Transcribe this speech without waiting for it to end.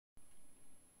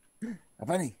A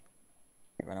bunny.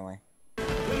 It ran away.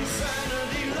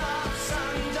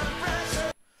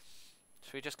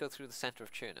 Should we just go through the centre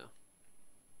of Cherno?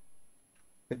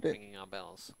 Could do. Ringing our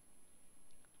bells.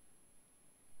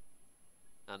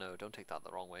 Oh no, don't take that the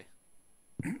wrong way.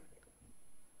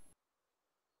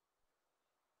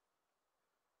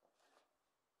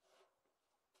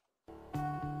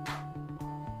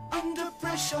 Under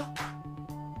pressure.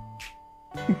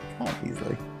 Can't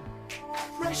easily.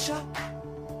 Pressure.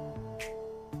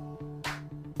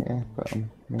 Yeah, but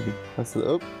maybe close to the...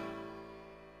 Oh! Can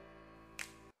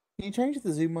you change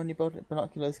the zoom on your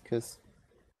binoculars? Because...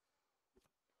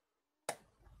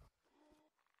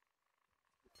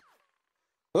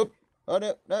 Oh! Oh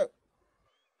no, no!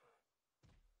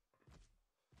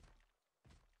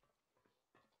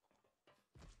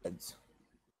 Heads.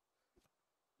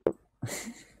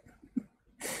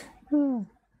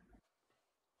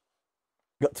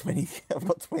 Got 20. I've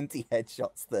got 20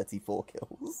 headshots, 34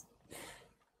 kills.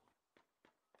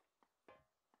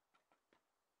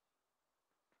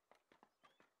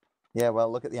 Yeah,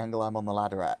 well, look at the angle I'm on the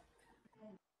ladder at.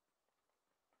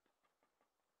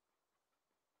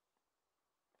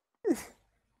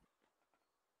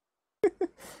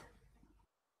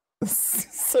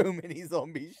 So many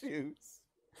zombie shoots.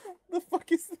 The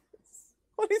fuck is this?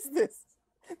 What is this?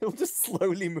 They're all just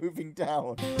slowly moving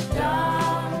down.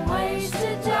 Dumb ways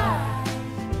to die.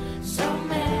 So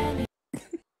many.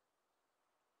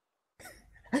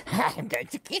 I'm going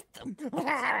to get them.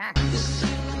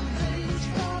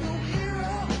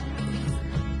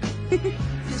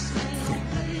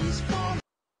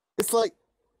 It's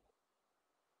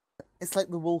like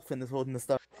the wolf in the Sword in the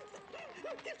Stone.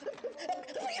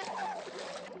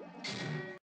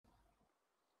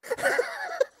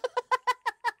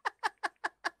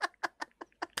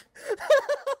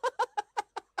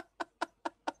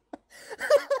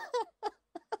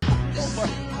 Oh my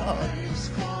god.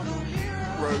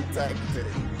 Protected.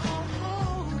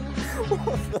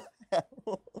 What the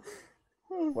hell?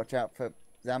 Watch out for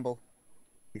Zamble.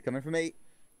 He's coming for me.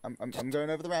 I'm going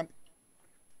over the ramp.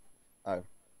 Oh.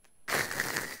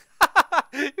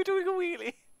 You're doing a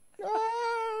wheelie.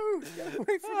 No! Get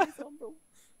away from me, Zamble.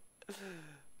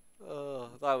 Oh,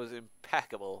 that was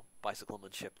impeccable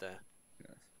bicyclemanship there.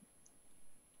 Yes.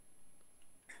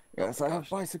 Yes, I have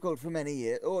bicycled for many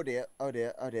years. Oh dear, oh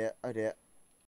dear, oh dear, oh dear.